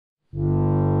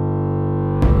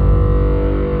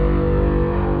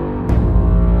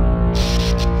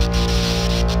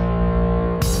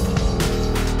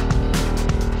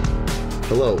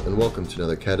Hello and welcome to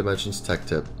another CADimensions Tech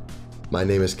Tip. My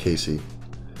name is Casey.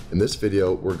 In this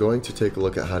video, we're going to take a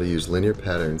look at how to use linear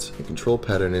patterns and control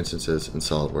pattern instances in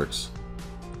Solidworks.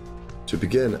 To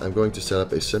begin, I'm going to set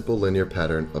up a simple linear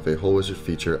pattern of a hole wizard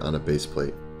feature on a base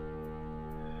plate.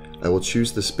 I will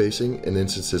choose the spacing and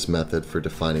instances method for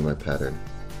defining my pattern.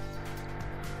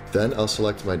 Then I'll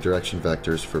select my direction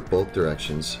vectors for both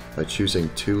directions by choosing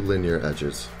two linear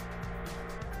edges.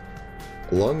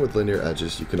 Along with linear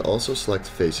edges, you can also select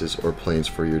faces or planes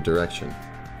for your direction.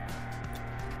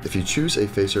 If you choose a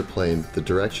face or plane, the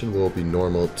direction will be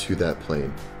normal to that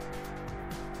plane.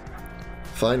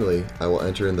 Finally, I will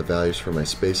enter in the values for my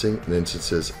spacing and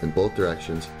instances in both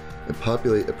directions and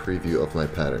populate a preview of my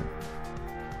pattern.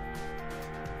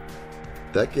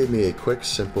 That gave me a quick,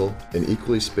 simple, and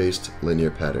equally spaced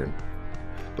linear pattern.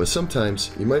 But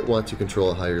sometimes you might want to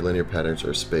control how your linear patterns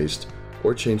are spaced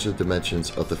or change the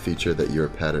dimensions of the feature that you are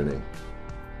patterning.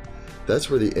 That's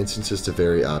where the instances to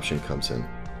vary option comes in.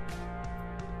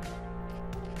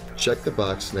 Check the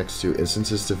box next to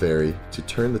instances to vary to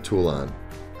turn the tool on.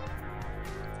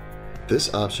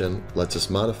 This option lets us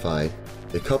modify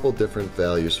a couple different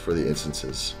values for the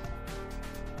instances.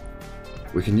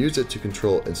 We can use it to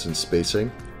control instance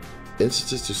spacing,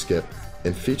 instances to skip,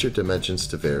 and feature dimensions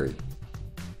to vary.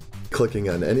 Clicking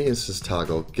on any instance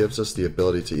toggle gives us the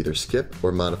ability to either skip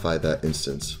or modify that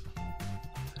instance.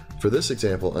 For this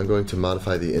example, I'm going to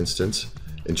modify the instance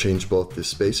and change both the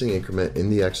spacing increment in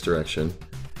the X direction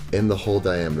and the hole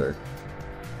diameter.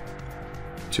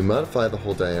 To modify the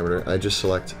hole diameter, I just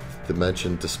select the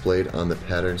dimension displayed on the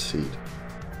pattern seed.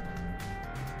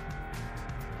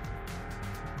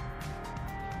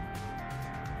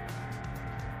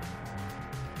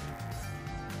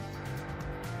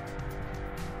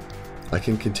 I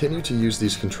can continue to use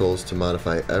these controls to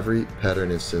modify every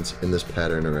pattern instance in this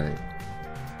pattern array.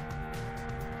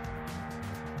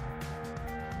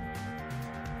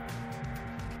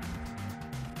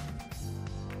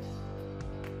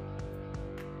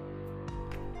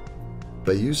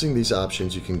 By using these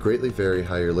options, you can greatly vary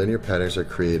how your linear patterns are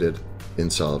created in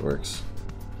Solidworks.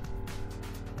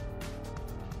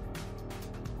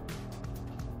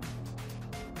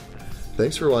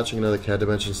 Thanks for watching another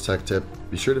CADimensions Tech Tip.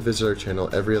 Be sure to visit our channel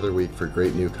every other week for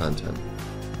great new content.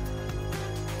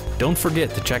 Don't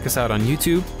forget to check us out on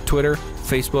YouTube, Twitter,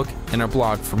 Facebook, and our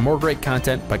blog for more great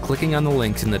content by clicking on the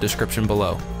links in the description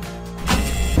below.